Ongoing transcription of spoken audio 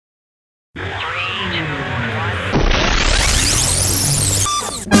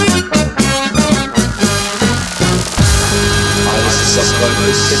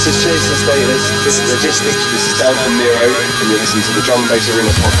This is Jason Status, this is Logistics, this is Dan from Miro, and you're listening to the Drum and Bass Arena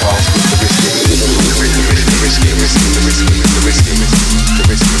podcast with the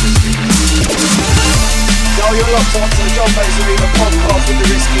Yo, you're locked on to the Drum and Bass Arena podcast with the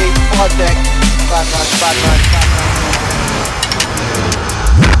Risky, Hard Deck, Bad Man.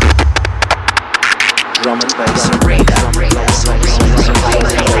 Drum and Bass Arena.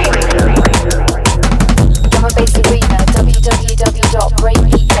 Drum and Bass Arena,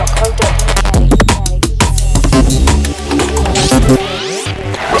 www.breakbeat.co.uk.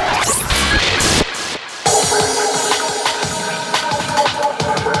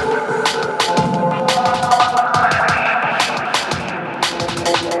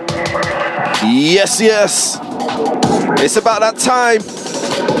 Yes. It's about that time.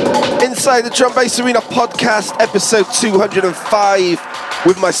 Inside the Drum Bass Arena podcast, episode 205,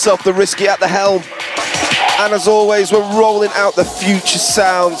 with myself, the Risky, at the helm. And as always, we're rolling out the future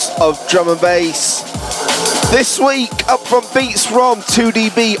sounds of drum and bass. This week, up from beats from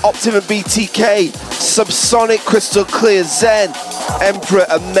D&BA, Optiv and BTK, Subsonic, Crystal Clear, Zen, Emperor,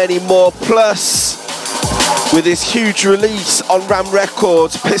 and many more. Plus, with his huge release on Ram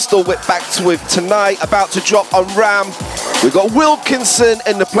Records, Pistol Whip back to with tonight, about to drop on Ram. We've got Wilkinson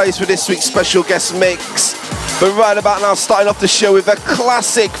in the place for this week's special guest mix. But right about now, starting off the show with a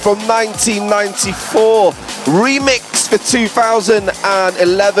classic from 1994, remix for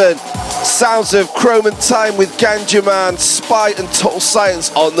 2011. Sounds of Krome and Time with Ganja Man, Spy and Total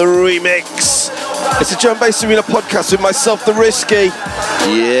Science on the remix. It's a Drum Bass Arena podcast with myself, the Risky.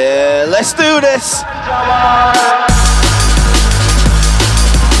 Yeah, let's do this.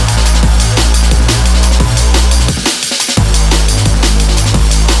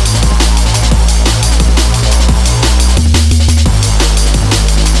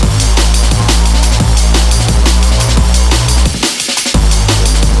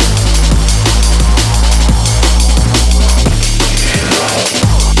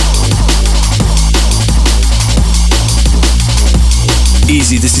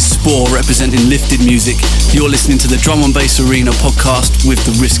 Easy, this is Spore representing Lifted Music. You're listening to the Drum and Bass Arena podcast with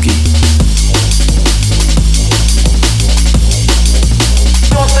the Risky.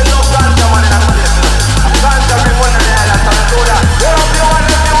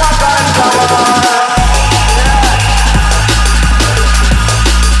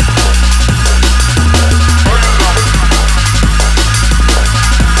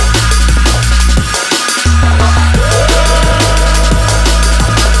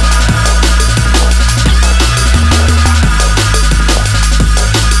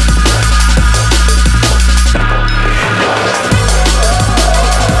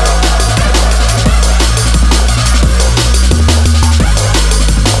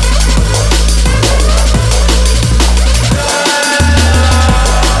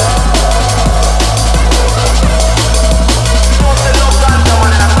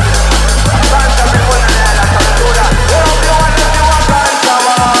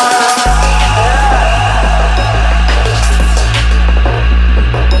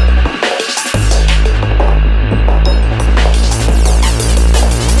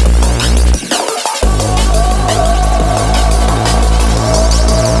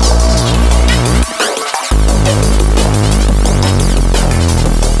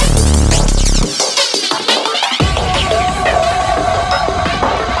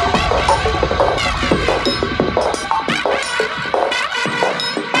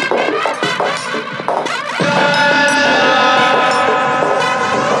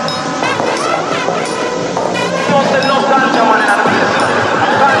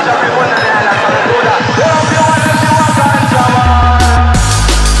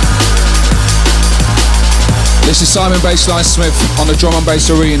 Simon Bassline Smith on the Drum and Bass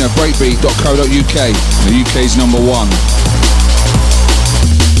Arena, breakbeat.co.uk, the UK's number one.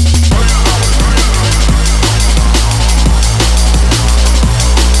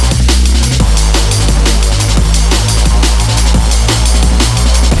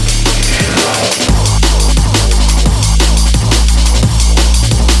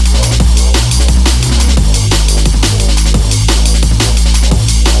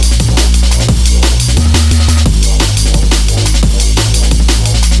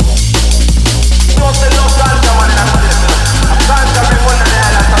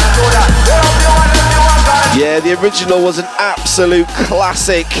 Yeah, the original was an absolute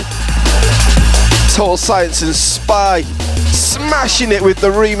classic. Total Science and Spy smashing it with the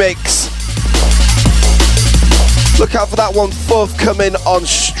remix. Look out for that one forthcoming on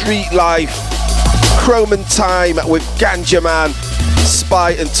Streetlife. Krome and Time with Ganja Man,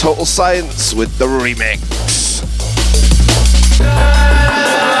 Spy and Total Science with the remix.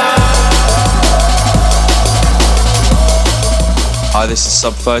 Hi, this is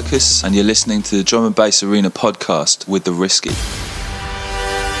Subfocus, and you're listening to the Drum and Bass Arena podcast with The Risky.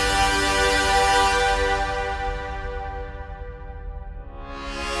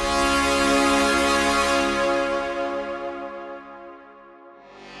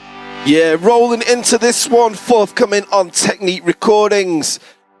 Yeah, rolling into this one, forthcoming on Technique Recordings,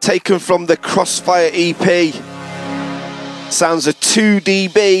 taken from the Crossfire EP. Sounds of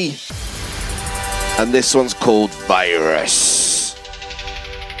 2DB, and this one's called Virus.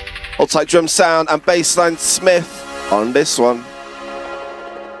 Hold tight, drum sound and bassline Smith on this one.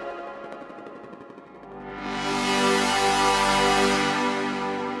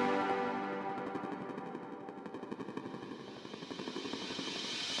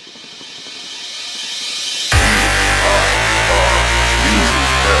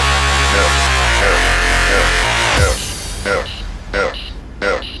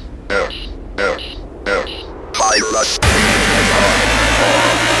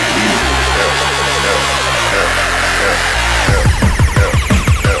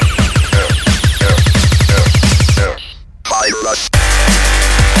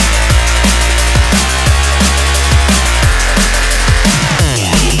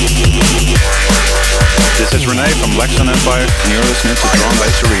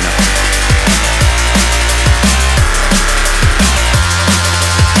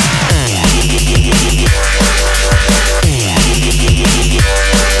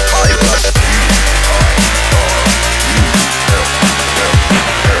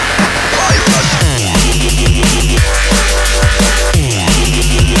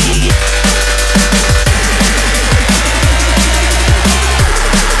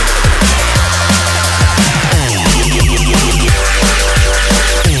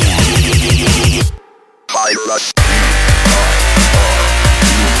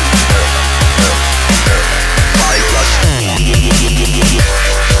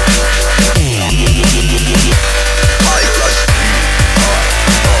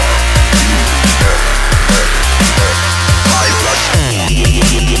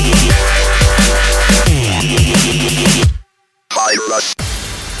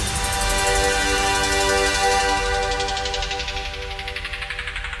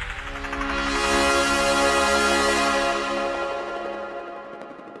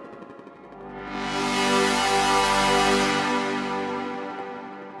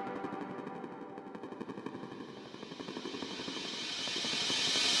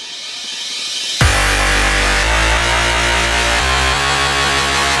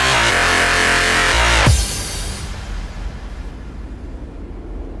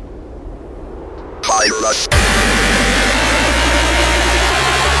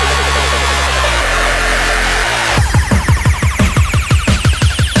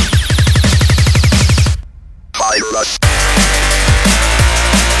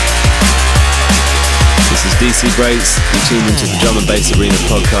 Breaks, you tuned into the Drum and Bass Arena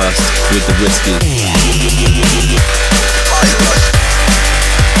podcast with The Risky.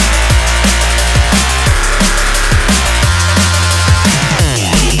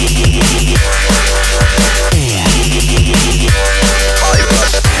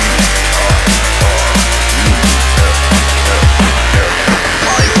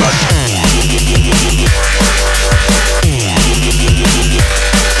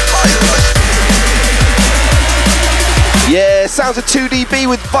 Sounds of 2DB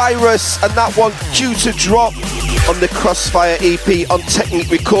with Virus, and that one due to drop on the Crossfire EP on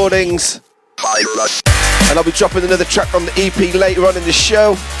Technique Recordings. And I'll be dropping another track from the EP later on in the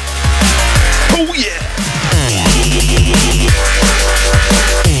show. Oh yeah!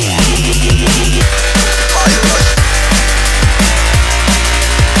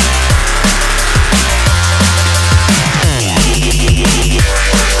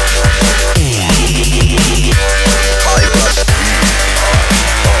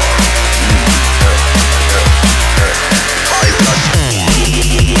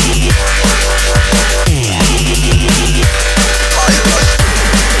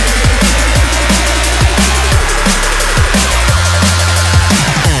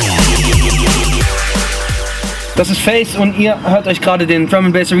 Das ist Face und ihr hört euch gerade den Drum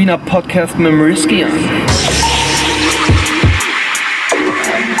and Bass Arena Podcast mit dem Risky an.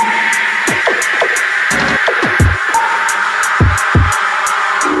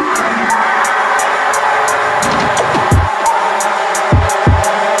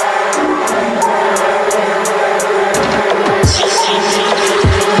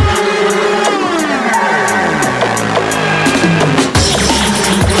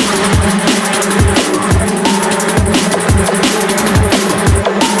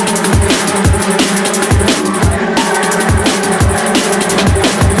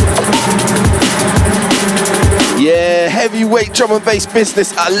 Drum and Bass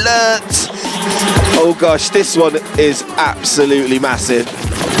Business Alert. Oh gosh, this one is absolutely massive.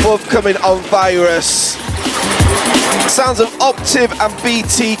 Forthcoming on Virus. Sounds of Optiv and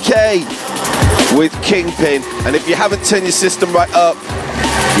BTK with Kingpin. And if you haven't turned your system right up,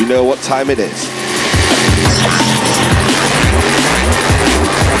 you know what time it is.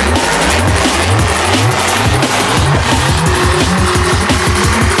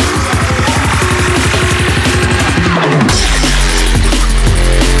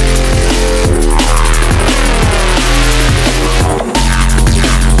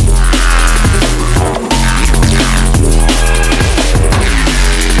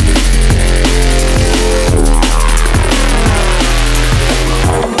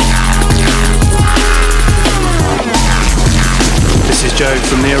 Joe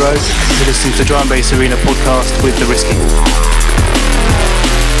from Nero. You're listening to the Drum and Bass Arena podcast with The Risky.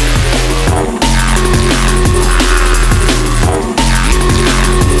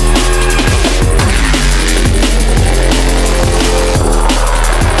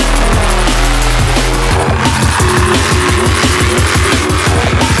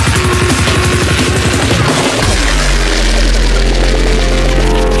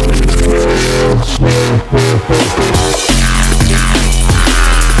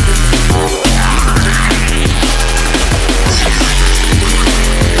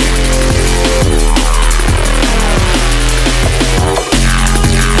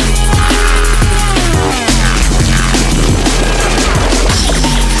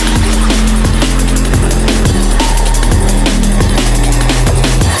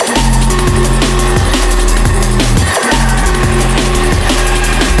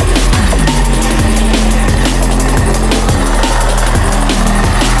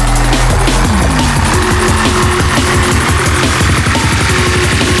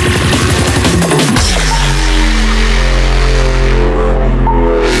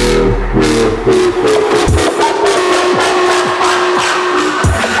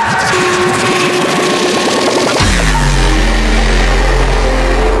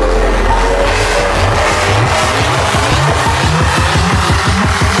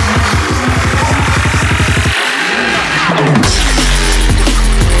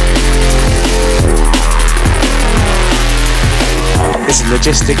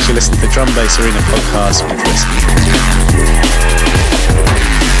 Logistics, you listen to the Drum Bass Arena podcast with Risky.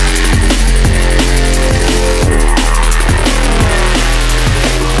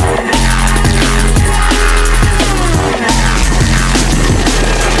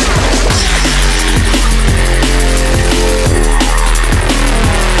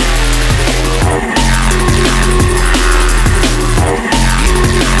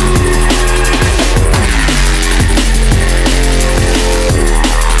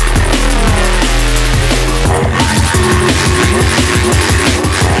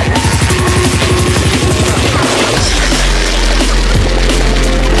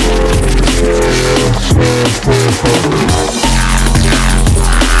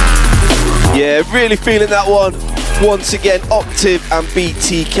 Yeah, really feeling that one. Once again, Optiv and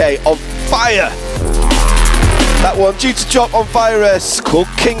BTK on fire. That one due to drop on Virus called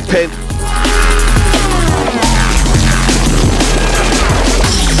Kingpin.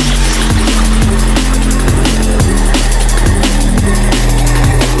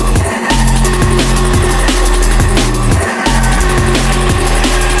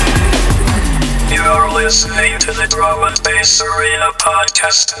 Listening to the Drum and Bass Arena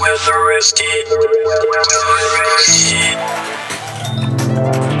podcast with The Risky.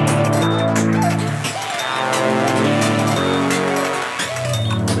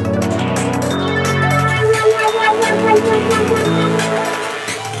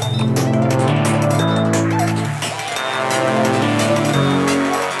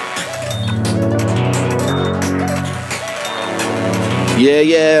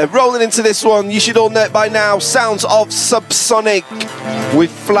 Yeah, rolling into this one, you should all know it by now, sounds of Subsonic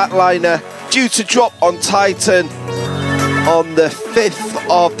with Flatliner, due to drop on Titan on the 5th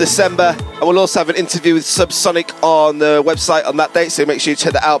of December, and we'll also have an interview with Subsonic on the website on that date, so make sure you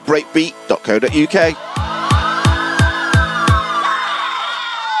check that out, breakbeat.co.uk.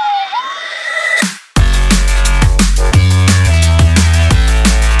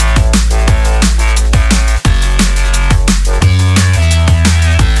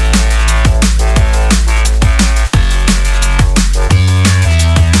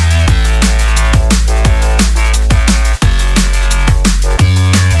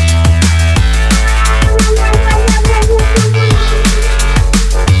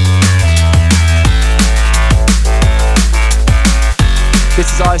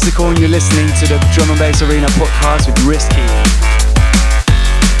 This is Icicle and you're listening to the Drum and Bass Arena podcast with Risky.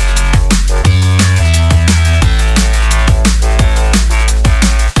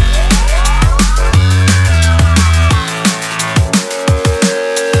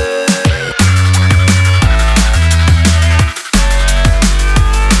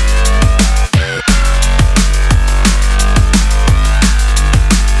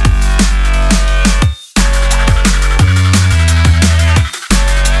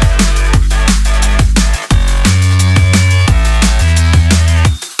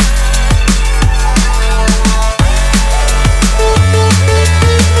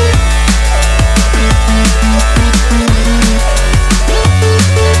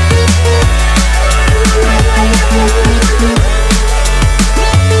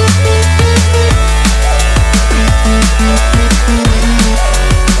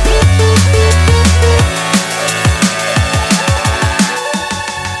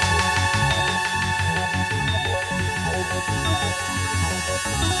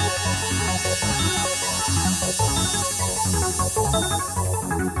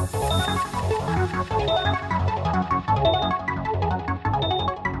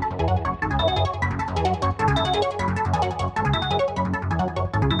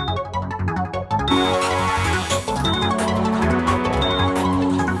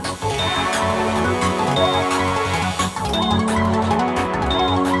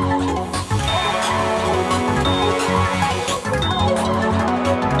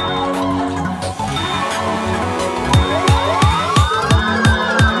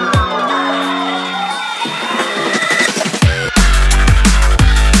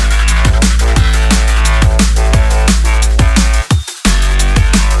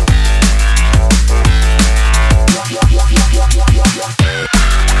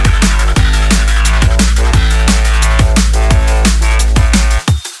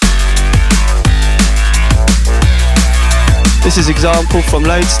 This is Example from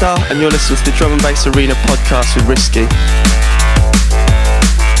Lodestar, and you're listening to the Drum and Bass Arena podcast with Risky.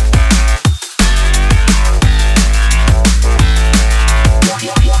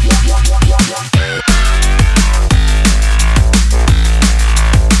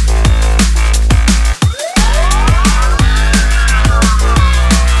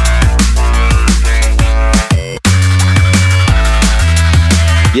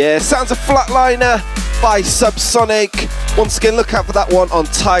 Yeah, sounds of Flatliner by Subsonic. Once again, look out for that one on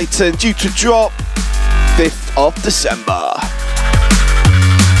Titan, due to drop 5th of December.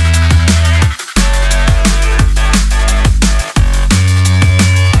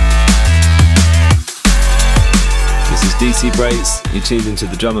 This is DC Breaks. You're tuned into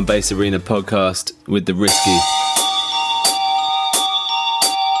the Drum and Bass Arena podcast with the Risky.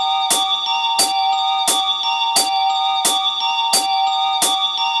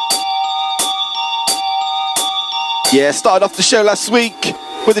 Yeah, started off the show last week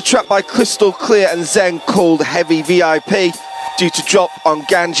with a track by Crystal Clear and Zen called Heavy VIP, due to drop on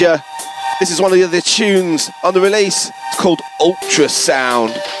Ganja. This is one of the other tunes on the release. It's called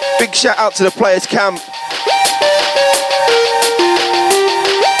Ultrasound. Big shout out to the Players Camp.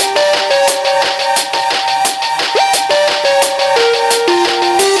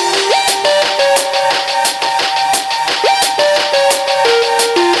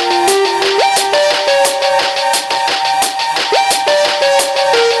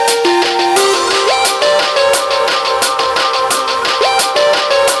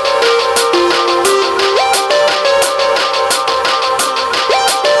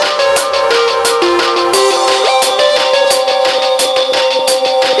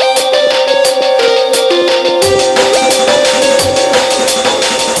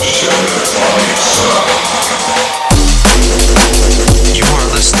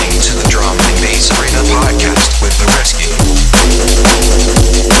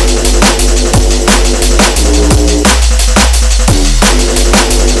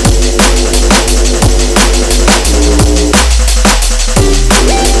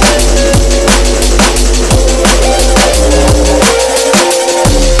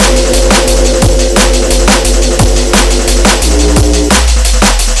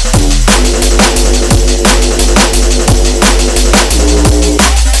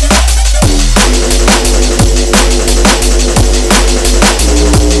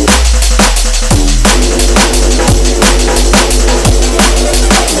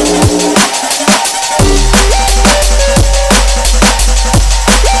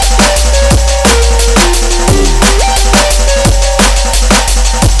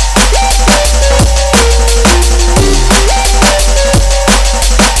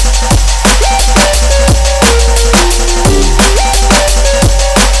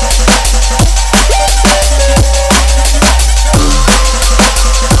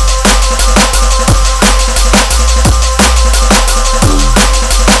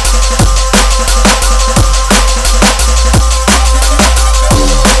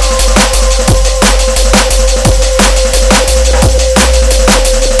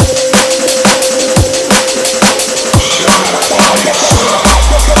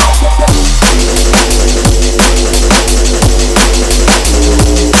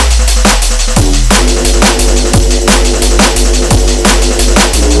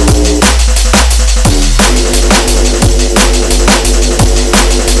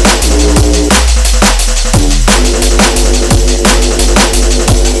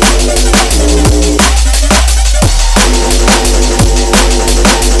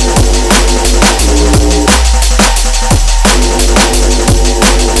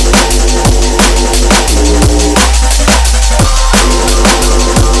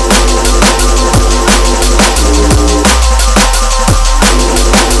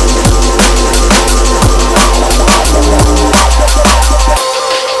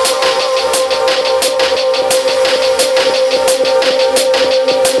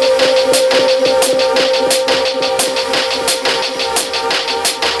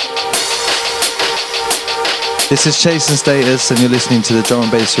 This is Chase and Status, and you're listening to the Drum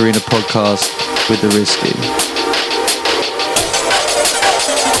and Bass Arena podcast with The Risky.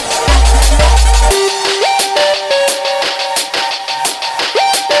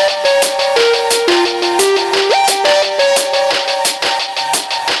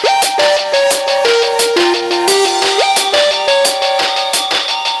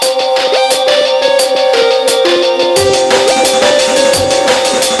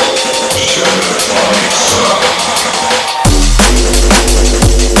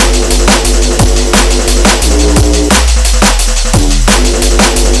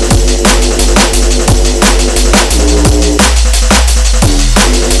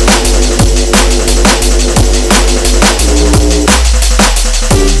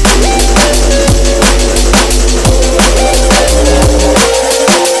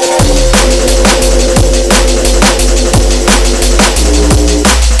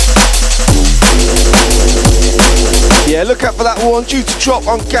 Look out for that one, due to drop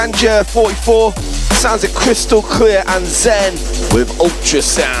on Ganja 44. Sounds it crystal clear and zen with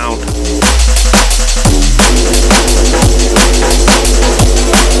Ultrasound.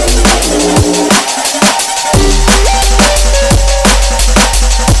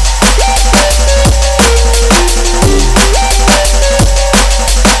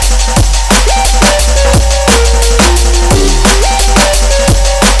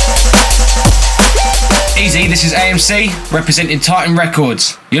 This is AMC, representing Titan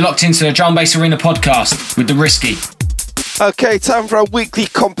Records. You're locked into the Drum Bass Arena podcast with The Risky. Okay, time for our weekly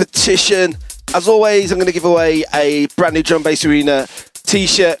competition. As always, I'm going to give away a brand new Drum Bass Arena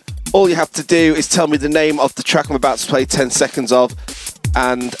t-shirt. All you have to do is tell me the name of the track I'm about to play 10 seconds of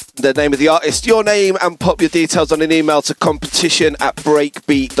and the name of the artist, your name, and pop your details on an email to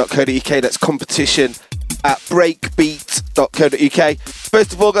competition@breakbeat.co.uk. That's competition@breakbeat.co.uk.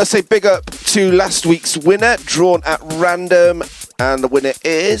 First of all, I'm going to say big up to last week's winner, drawn at random, and the winner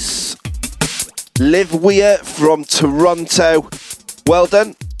is Liv Weir from Toronto. Well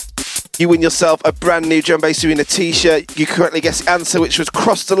done. You win yourself a brand new Drum Bass Arena t-shirt. You correctly guessed the answer, which was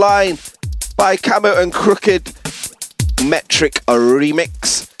Cross the Line by Camo and Crooked Metric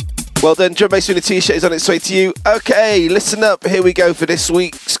Remix. Well done, Drum Bass Arena t-shirt is on its way to you. Okay, listen up. Here we go for this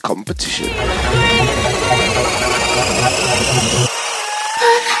week's competition.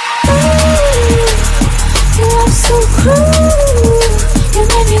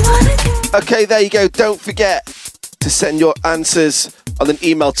 Okay, there you go. Don't forget to send your answers on an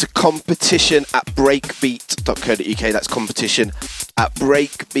email to competition@breakbeat.co.uk. That's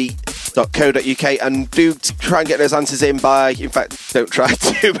competition@breakbeat.co.uk. And do try and get those answers in by, in fact, don't try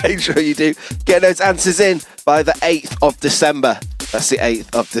to, make sure you do. Get those answers in by the 8th of December. That's the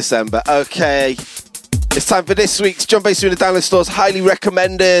 8th of December. Okay, it's time for this week's Drum Bass Arena Download Store's highly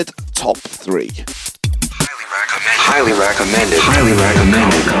recommended top 3. Highly recommended. Highly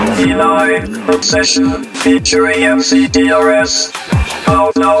recommended. Eli, Obsession, featuring MCDRS.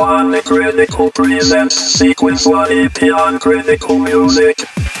 Out now on the Critical presents Sequence 1 EP on Critical Music.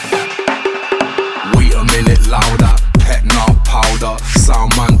 Wait a minute, louder. Pet now powder.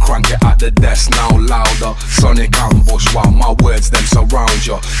 Sound man crank it at the desk now louder. Sonic ambush while my words them surround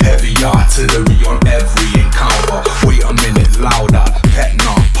you. Heavy artillery on every encounter. Wait a minute, louder. Pet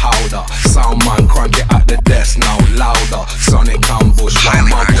now powder. Sound man crank it at the desk now louder. Sonic ambush while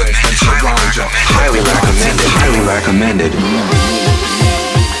my words them surround you. Highly recommended. Highly recommended.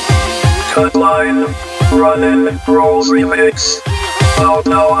 Cut line, running, Rollz remix. Out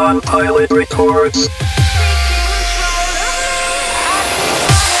now on Pilot Records.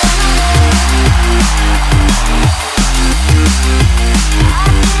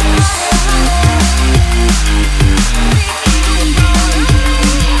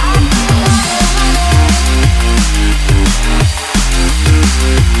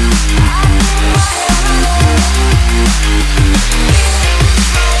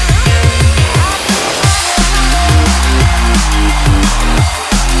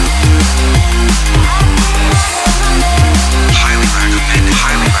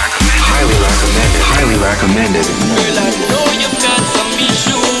 Recommended.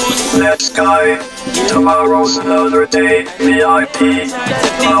 Let's go. Tomorrow's another day. VIP.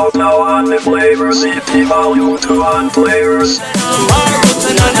 Out now on the Flavors EP Volume 2 on Players. Tomorrow's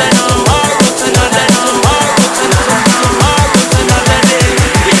another day. Tomorrow's another day. Tomorrow's another day.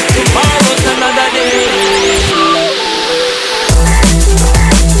 Tomorrow's another day.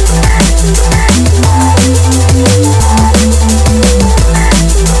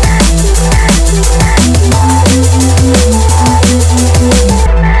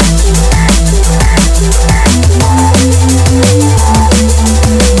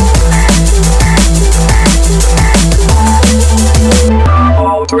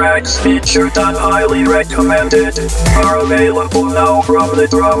 featured and highly recommended are available now from the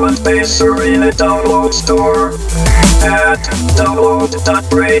Drum&BassArena download store at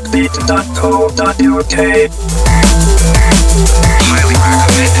download.breakbeat.co.uk. Highly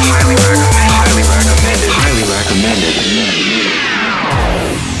recommended, highly recommended, highly recommended, highly recommended.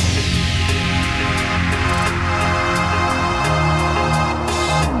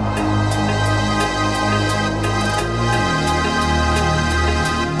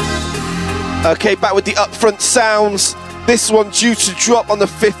 Okay, back with the upfront sounds. This one due to drop on the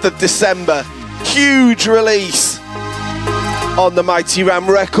 5th of December. Huge release on the Mighty Ram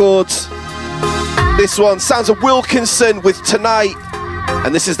Records. This one sounds of Wilkinson with Tonight,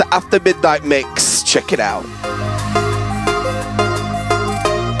 and this is the After Midnight mix. Check it out.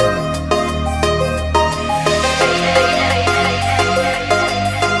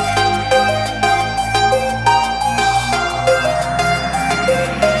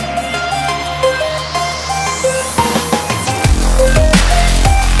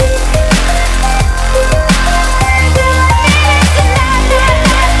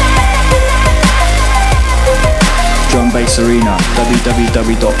 Drum&BassArena,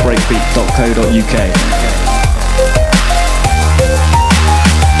 www.breakbeat.co.uk.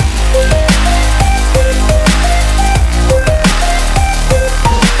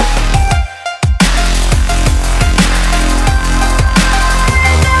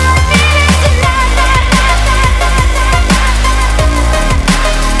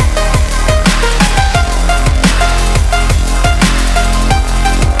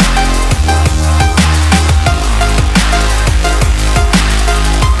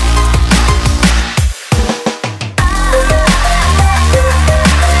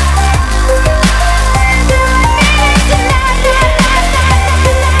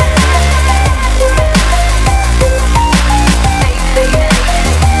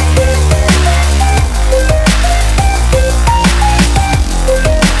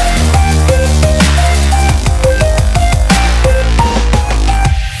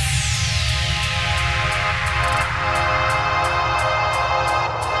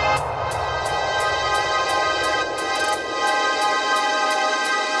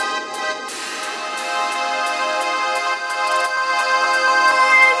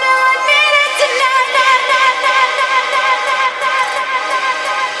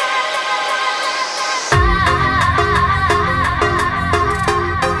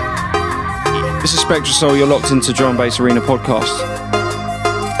 This is Spectra Soul, you're locked into Drum&BassArena podcast.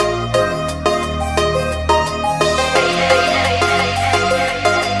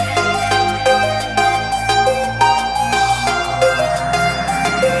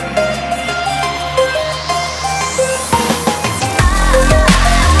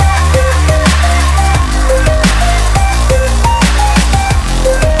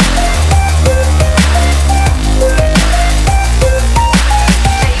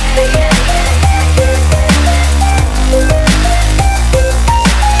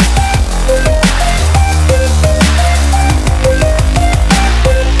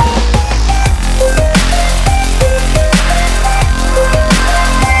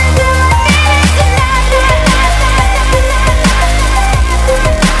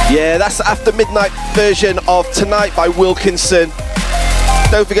 That's the After Midnight version of Tonight by Wilkinson.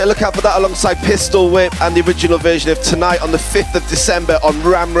 Don't forget to look out for that alongside Pistol Whip and the original version of Tonight on the 5th of December on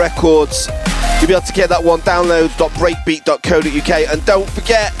Ram Records. You'll be able to get that one download.breakbeat.co.uk. And don't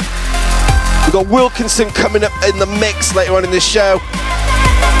forget, we've got Wilkinson coming up in the mix later on in this show.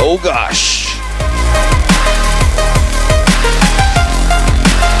 Oh gosh.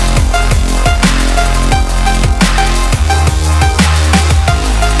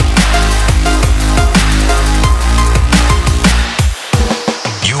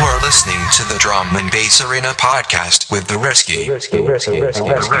 Listening to the Drum&BassArena podcast with the Risky.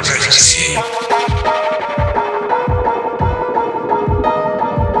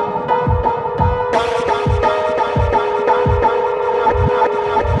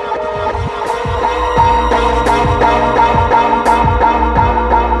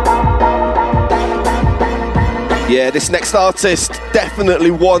 Yeah, this next artist,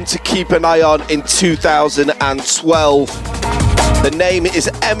 definitely one to keep an eye on in 2012. The name is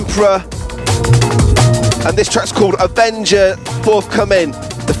Emperor, and this track's called Avenger, forthcoming,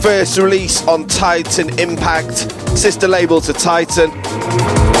 the first release on Titan Impact, sister label to Titan.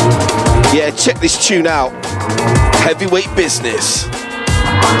 Yeah, check this tune out, Heavyweight Business.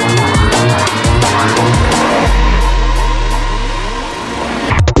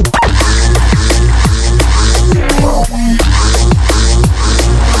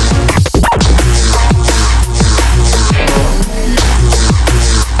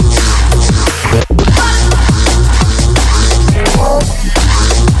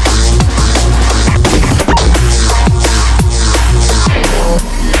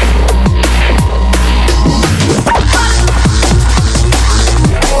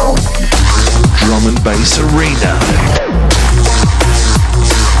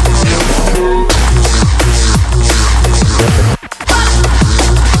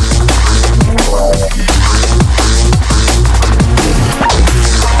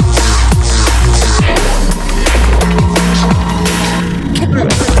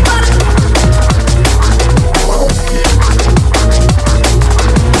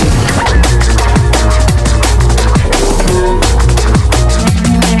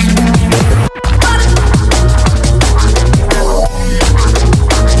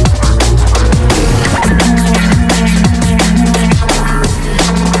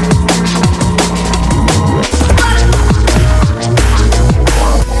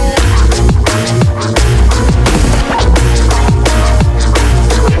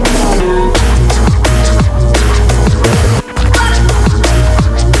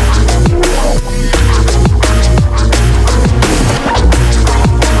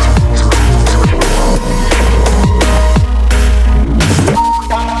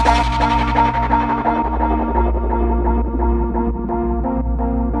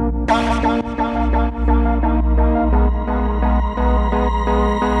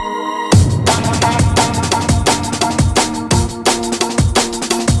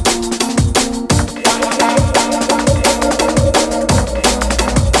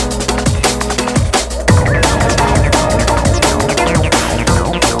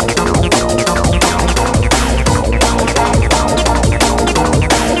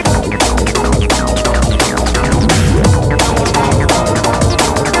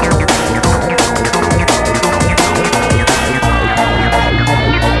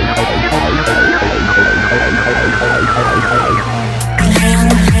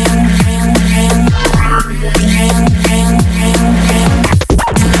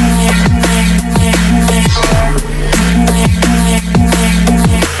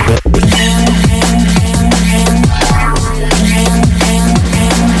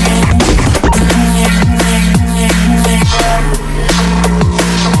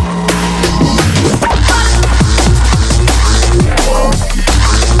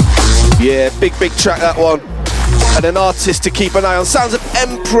 big track, that one. And an artist to keep an eye on. Sounds of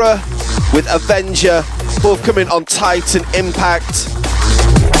Emperor with Avenger, forthcoming on Titan Impact.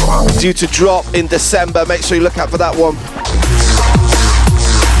 Due to drop in December. Make sure you look out for that one.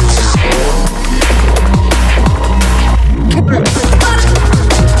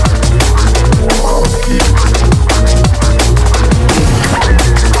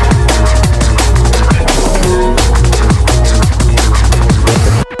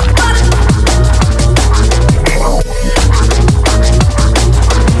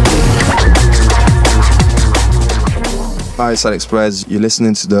 Hi, it's Alex Perez. You're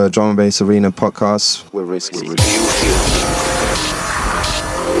listening to the Drum and Bass Arena podcast. We're risky.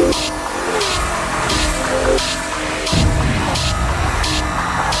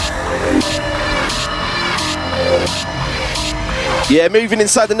 Yeah, moving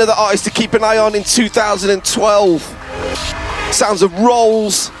inside another artist to keep an eye on in 2012. Sounds of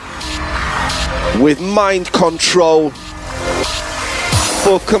Rollz with Mind Control.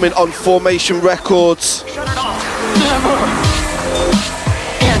 Forthcoming on Formation Records. Never!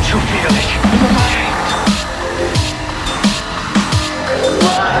 Can't you feel it?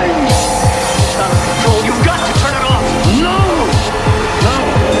 Blind! It's out of control. You've got to turn it off! No!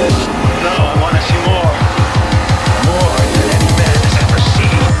 No, I want to see more. More than any man has ever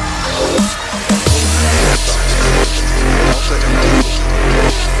seen.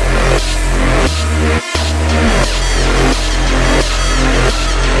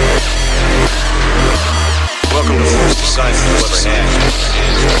 Welcome to the first assignment you'll ever have.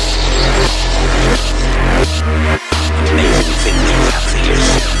 Amazing thing you have for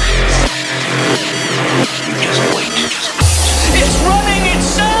yourself. You just wait. It's running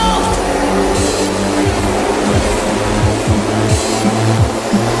itself!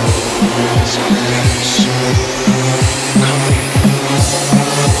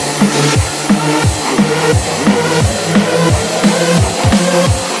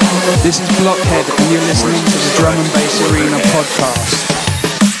 This is Blockhead, and you're listening to the Drum and Bass Arena podcast.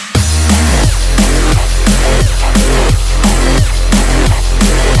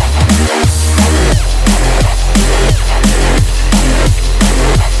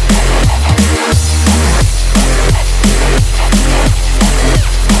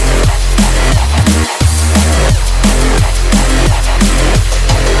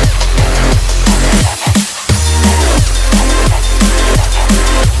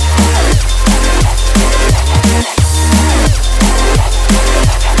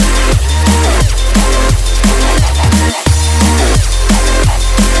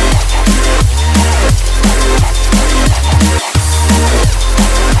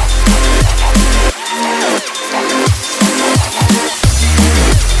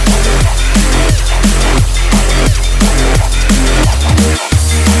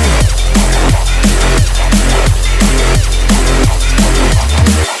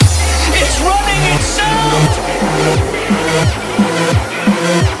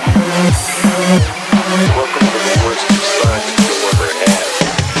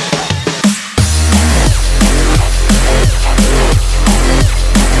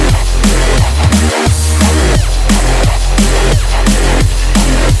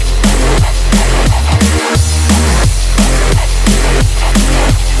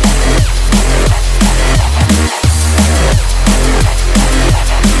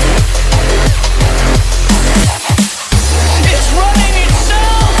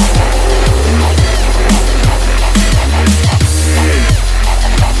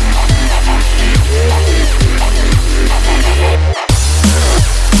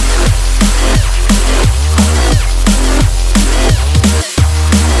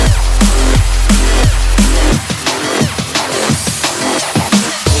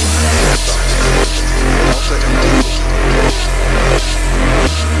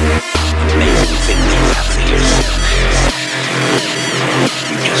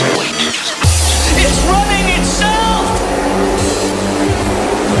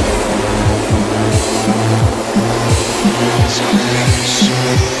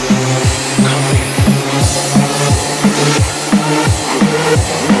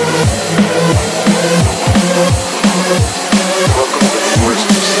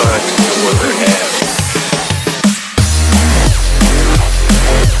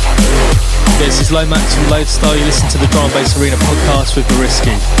 Max from Lodestar. You listen to the Drum and Bass Arena podcast with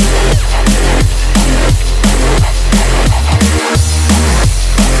Risky.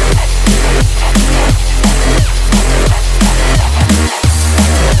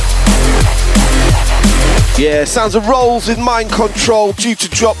 Yeah, sounds of Rollz with Mind Control, due to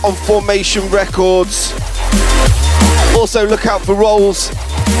drop on Formation Records. Also look out for Rollz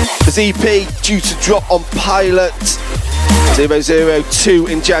This EP due to drop on Pilot 002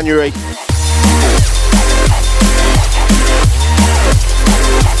 in January.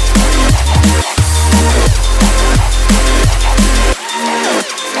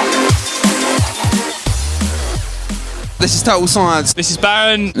 This is Total Science. This is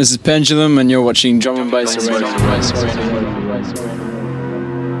Baron. This is Pendulum, and you're watching Drum and Bass Arena.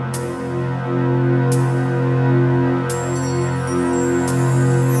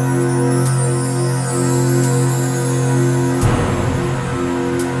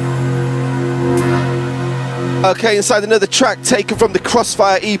 Okay, inside another track taken from the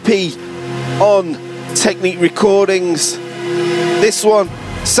Crossfire EP on Technique Recordings. This one,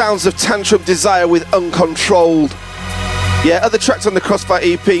 Sounds of Tantrum Desire with Uncontrolled. Yeah, other tracks on the Crossfire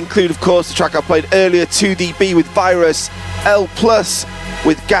EP include, of course, the track I played earlier, 2DB with Virus, L Plus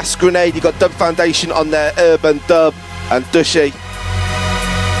with Gas Grenade. You got Dub Foundation on there, Urban Dub, and Dushy.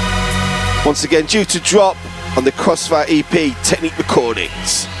 Once again, due to drop on the Crossfire EP, Technique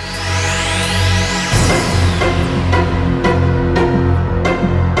Recordings.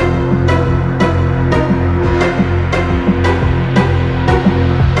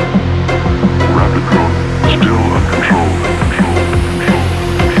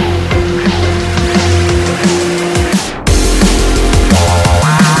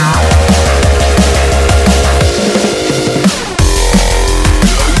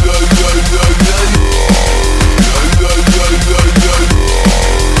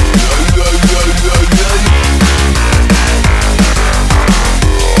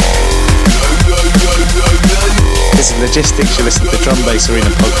 Logistics, you listen to the Drum Bass Arena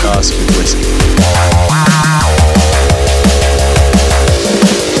podcast with Whiskey.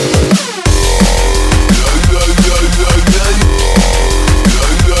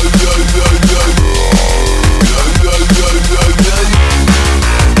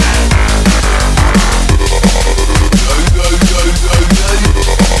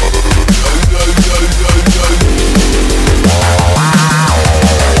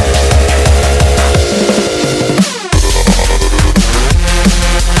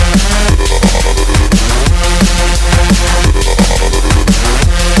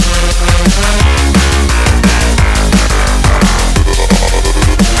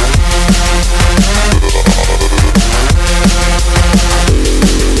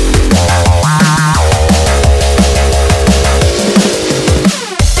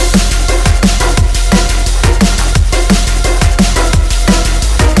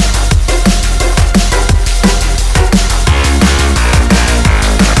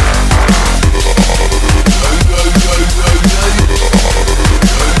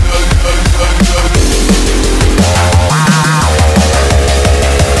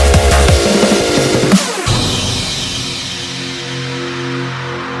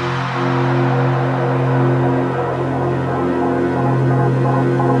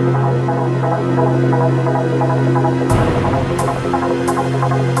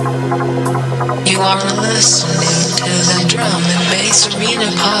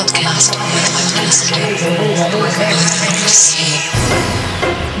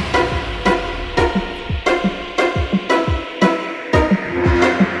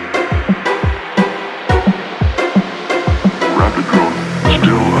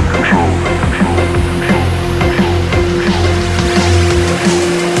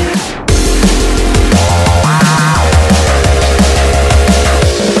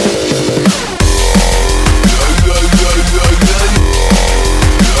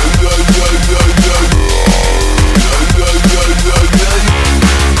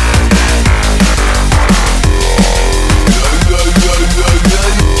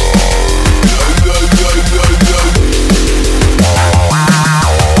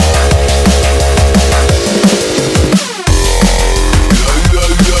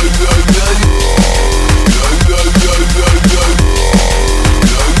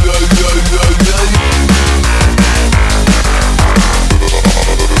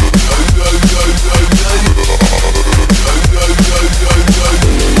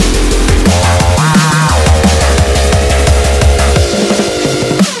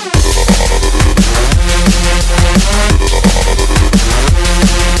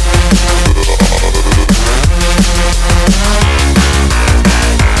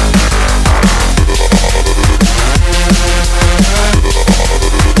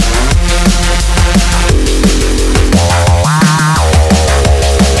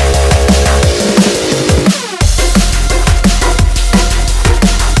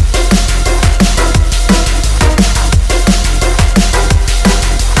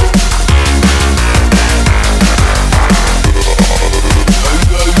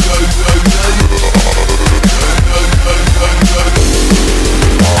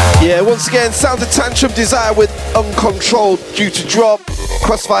 once again, sounds of Tantrum Desire with Uncontrolled, due to drop.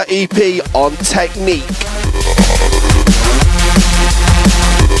 Crossfire EP on Technique.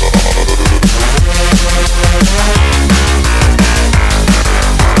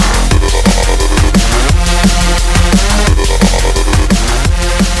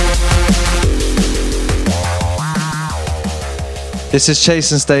 This is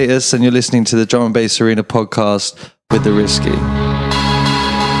Chase and Status, and you're listening to the Drum and Bass Arena podcast with The Risky.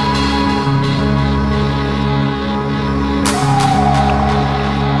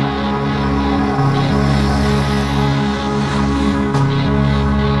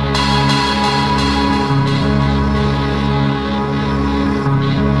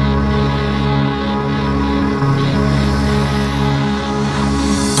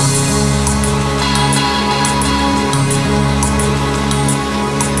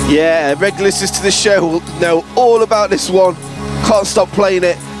 Yeah, regular listeners to the show will know all about this one. Can't stop playing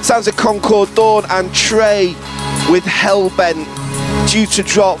it. Sounds of Concord, Dawn and Trei with Hellbent, due to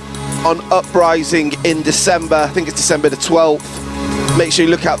drop on Uprising in December. I think it's December the 12th. Make sure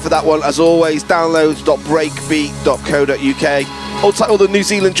you look out for that one. As always, downloads.breakbeat.co.uk. All the New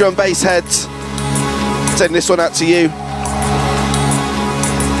Zealand drum bass heads. Sending this one out to you.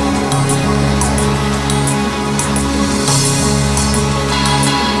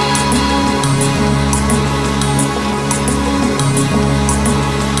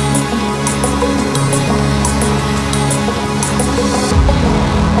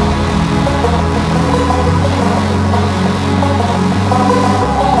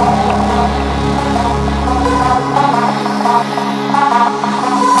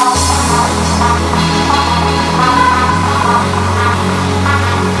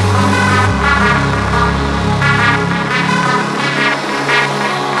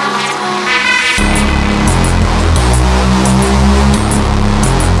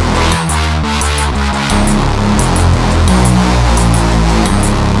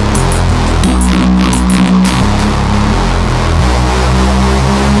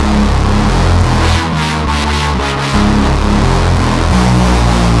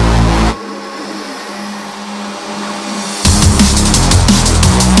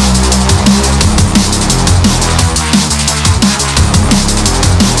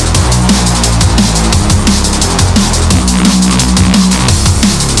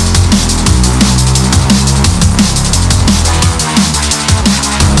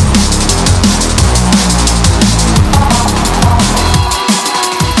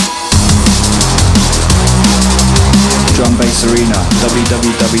 Arena,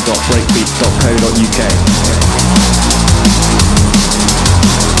 www.breakbeat.co.uk.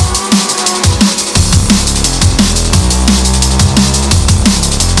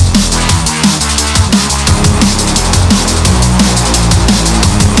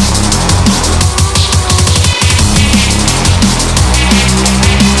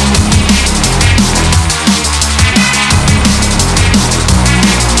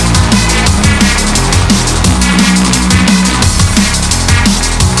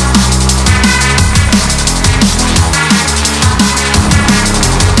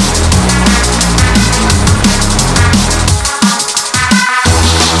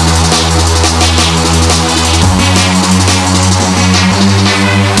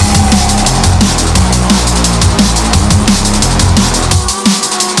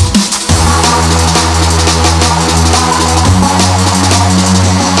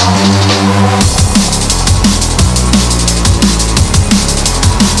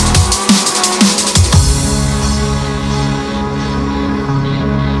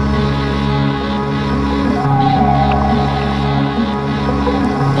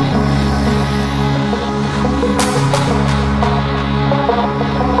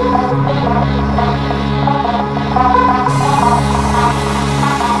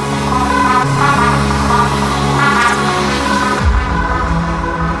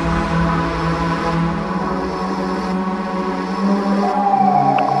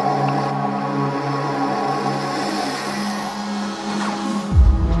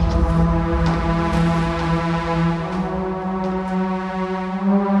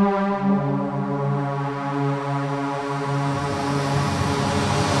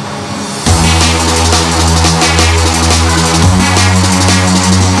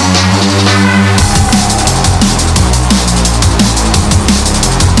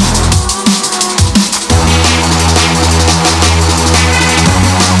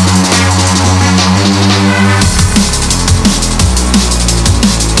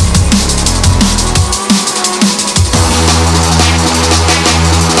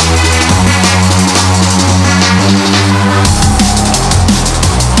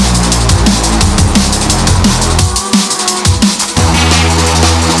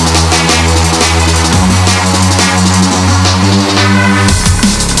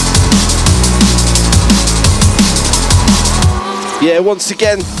 Yeah, once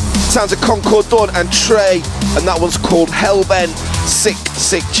again, sounds of Concord Dawn and Trei, and that one's called Hellbent. Sick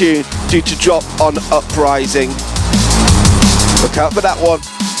tune, due to drop on Uprising. Look out for that one.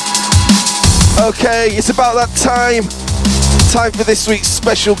 Okay, it's about that time. Time for this week's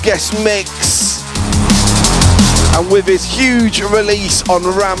special guest mix. And with his huge release on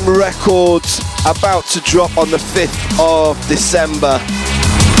Ram Records, about to drop on the 5th of December,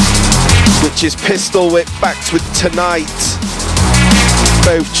 which is Pistol Whip backed with Tonight.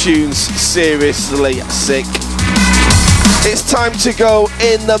 Both tunes seriously sick. It's time to go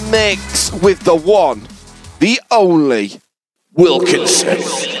in the mix with the one, the only Wilkinson.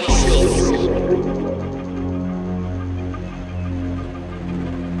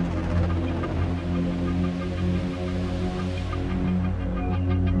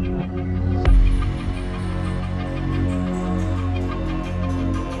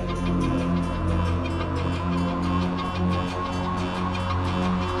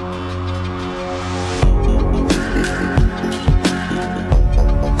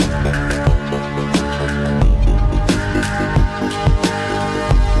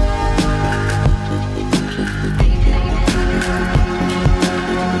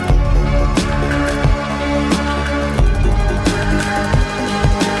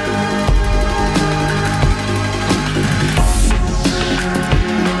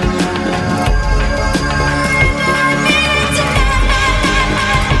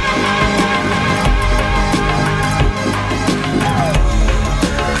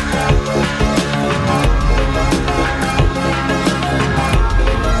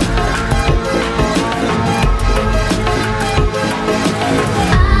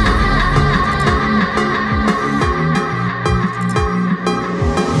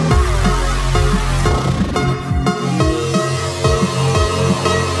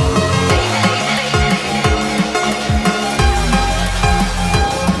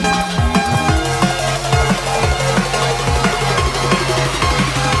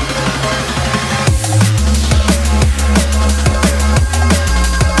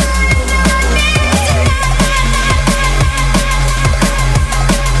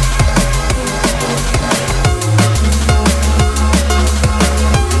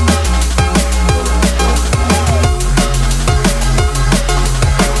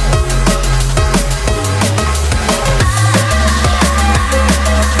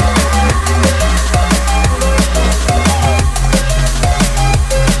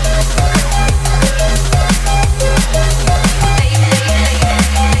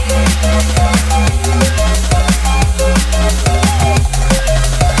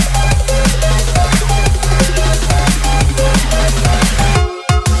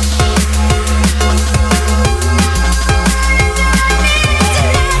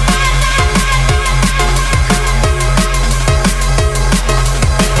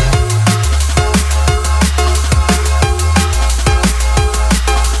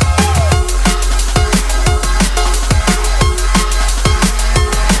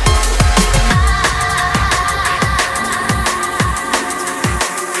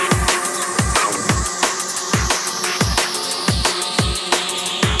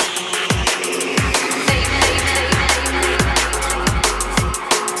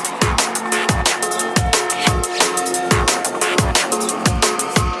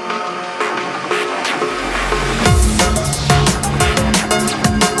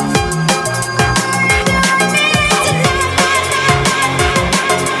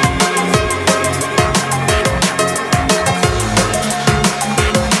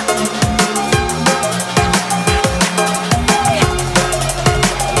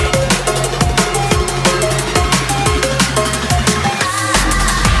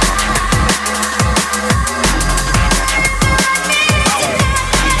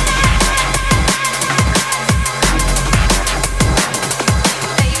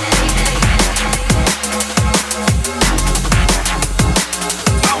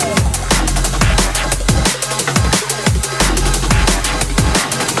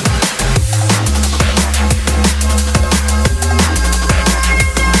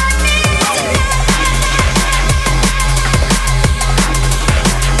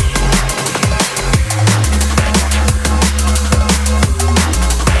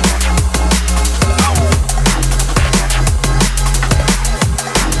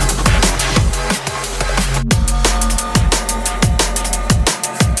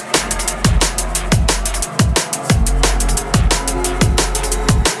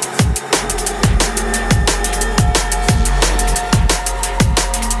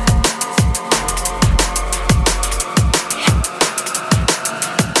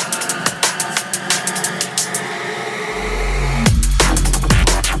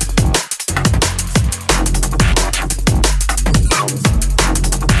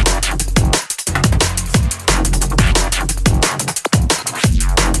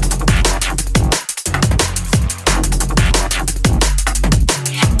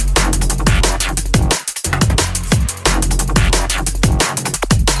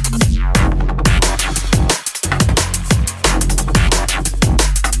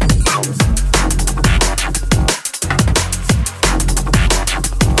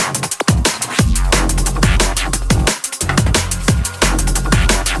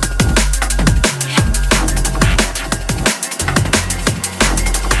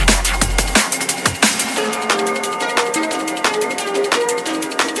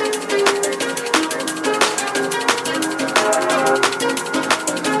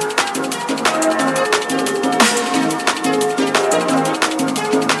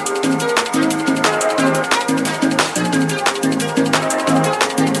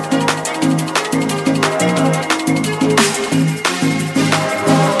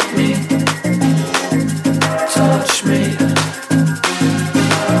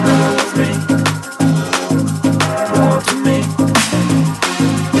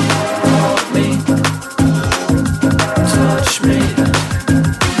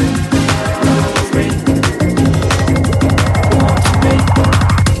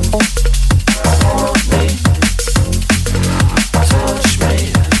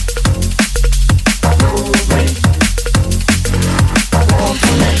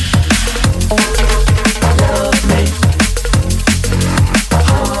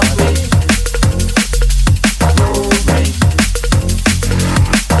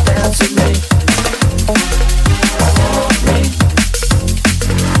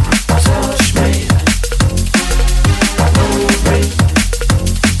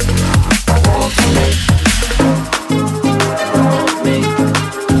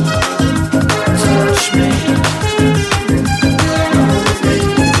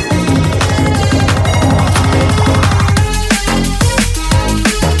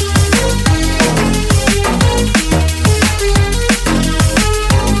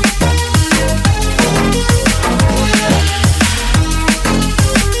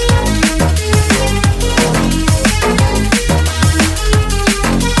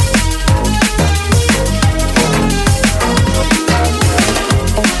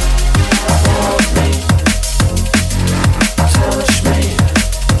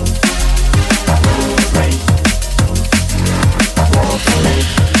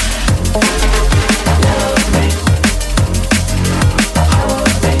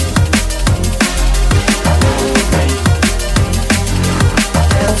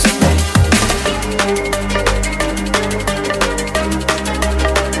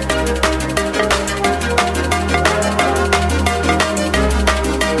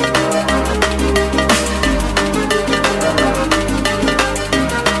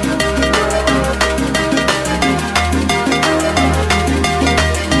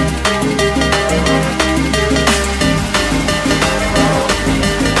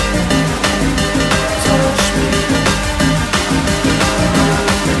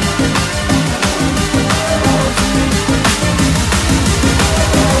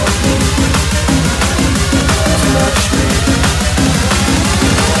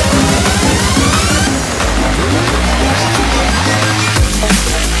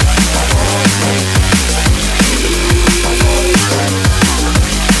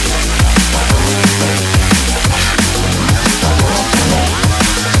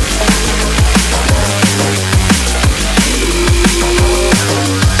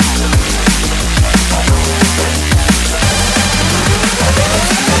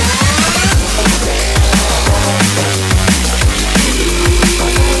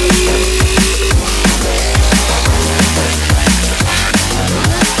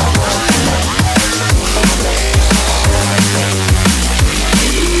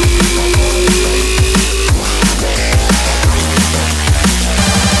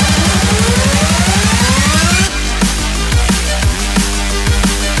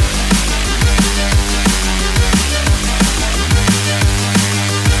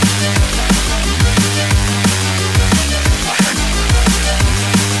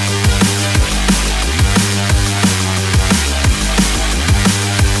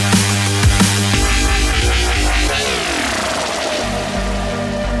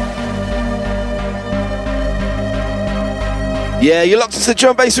 Yeah, you're locked into the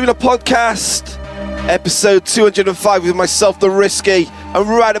Drum Bass Arena podcast, episode 205 with myself, The Risky, and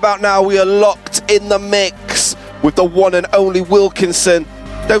right about now we are locked in the mix with the one and only Wilkinson.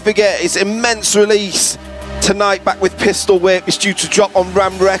 Don't forget, his immense release tonight, back with Pistol Whip, is due to drop on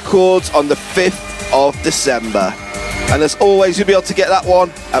Ram Records on the 5th of December. And as always, you'll be able to get that one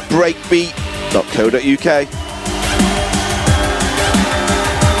at breakbeat.co.uk.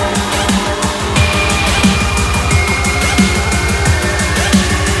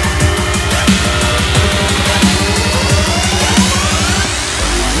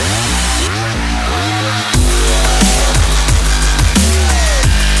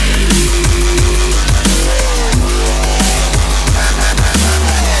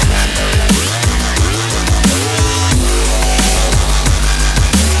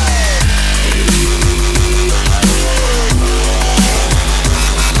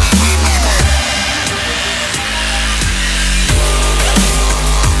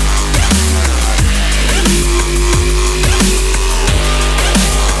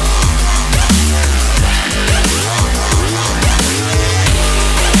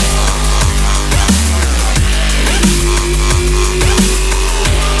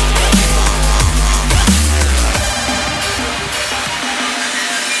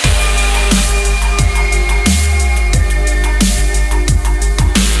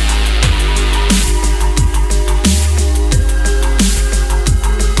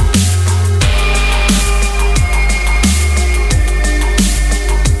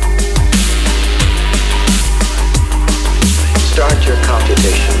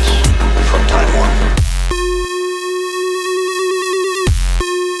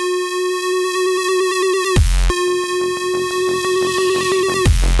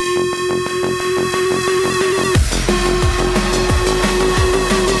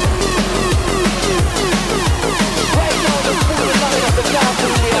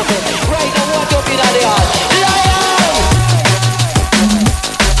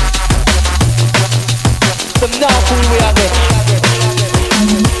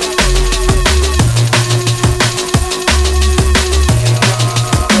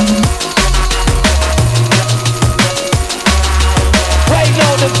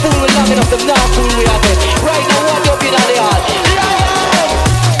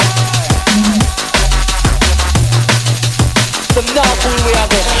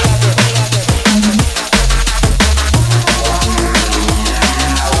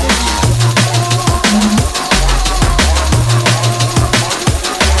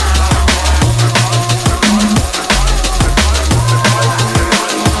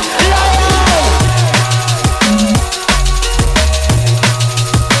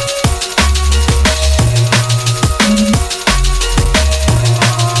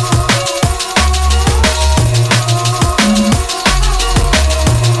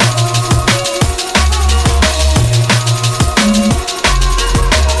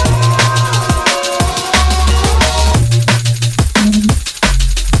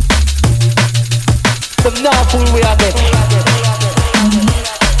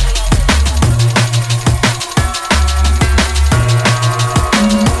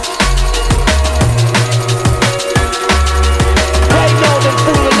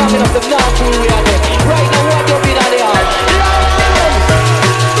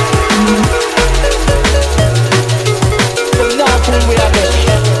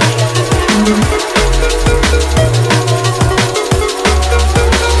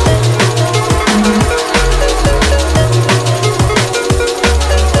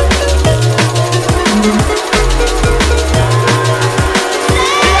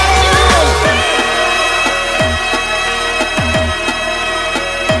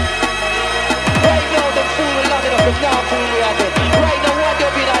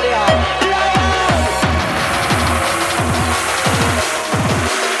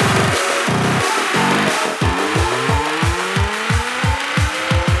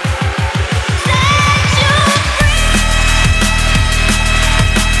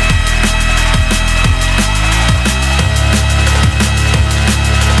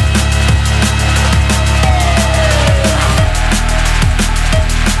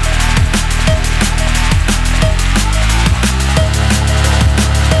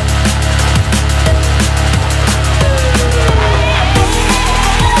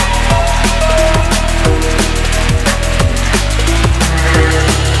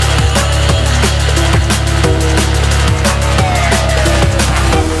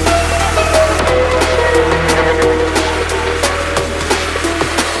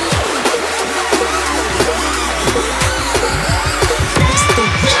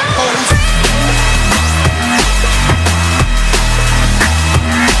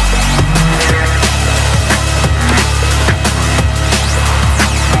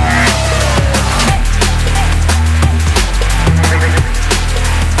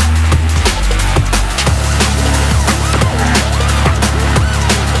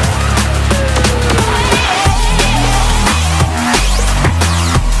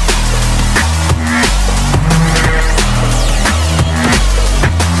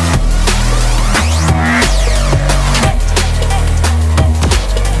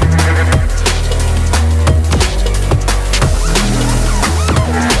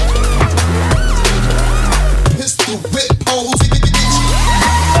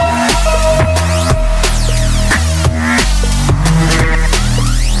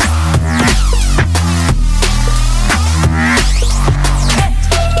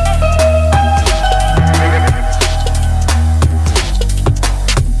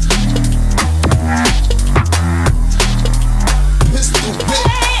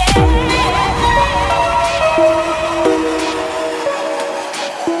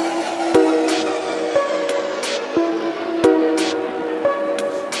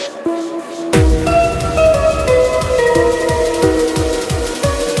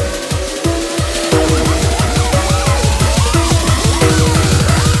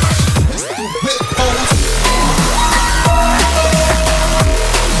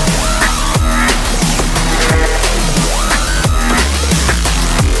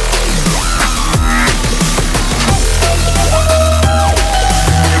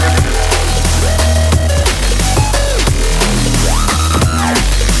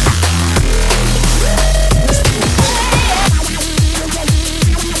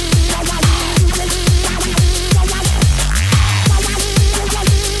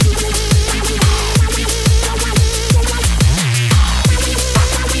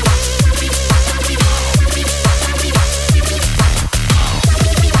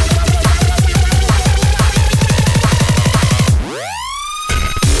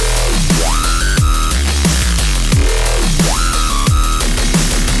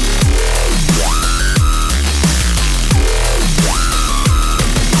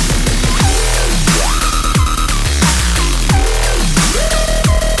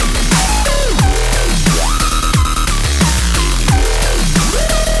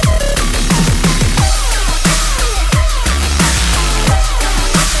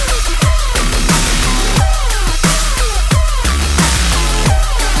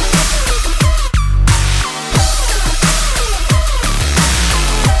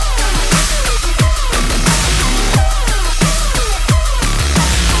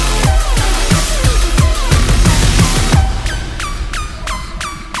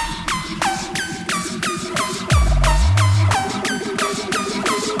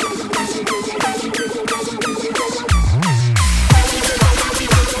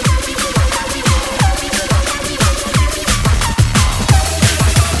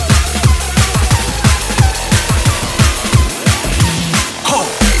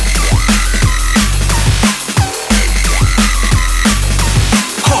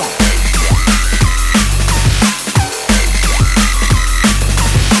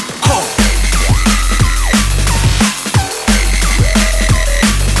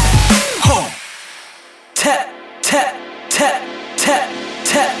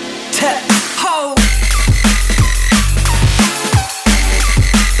 tap, tap, ho.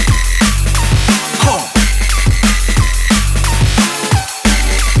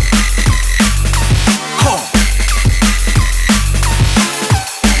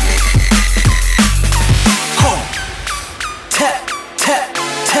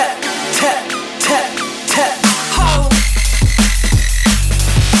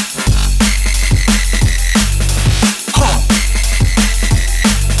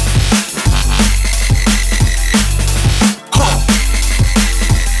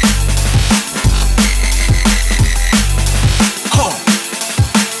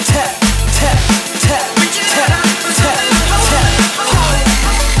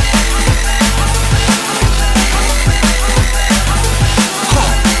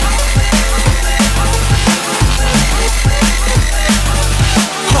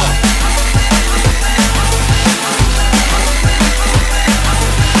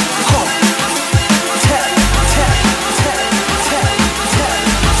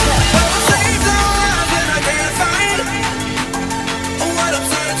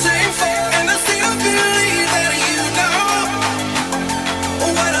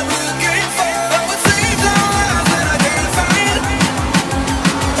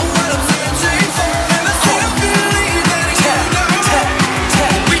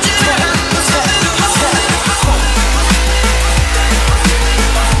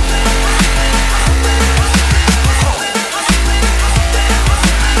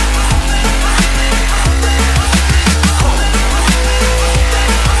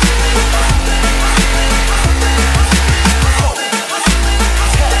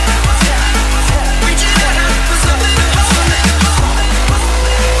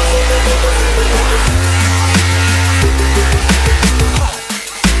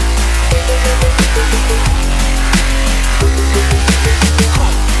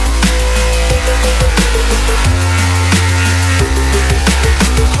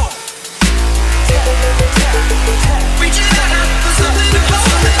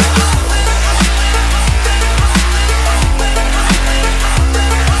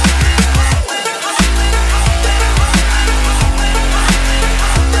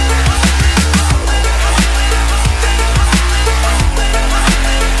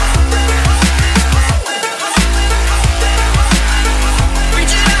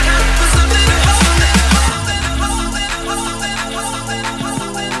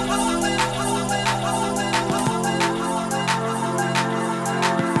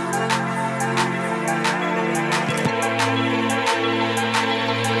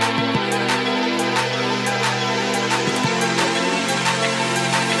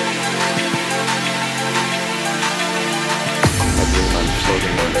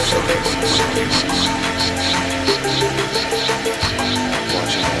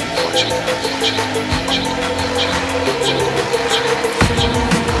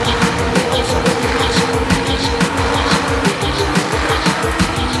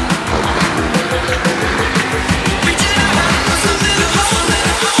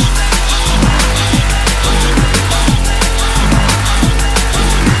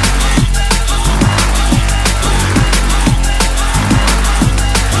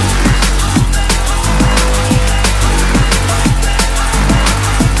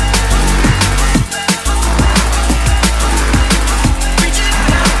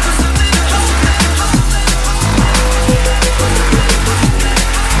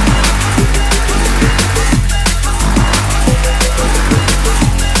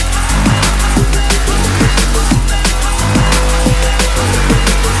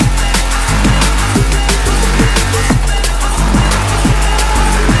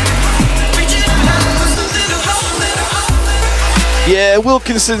 Yeah,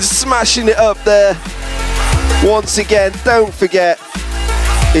 Wilkinson smashing it up there. Once again, don't forget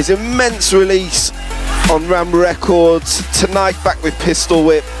his immense release on Ram Records. Tonight, back with Pistol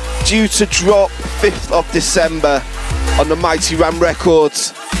Whip. Due to drop 5th of December on the mighty Ram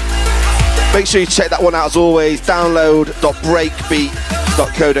Records. Make sure you check that one out as always.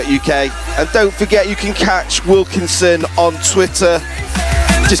 Download.breakbeat.co.uk. And don't forget you can catch Wilkinson on Twitter.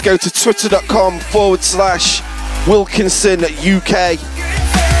 Just go to twitter.com/Wilkinson UK.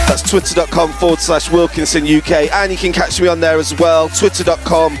 That's twitter.com/Wilkinson UK. And you can catch me on there as well.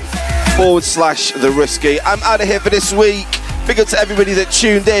 Twitter.com/The Risky. I'm out of here for this week. Big up to everybody that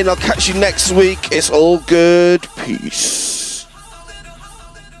tuned in. I'll catch you next week. It's all good. Peace.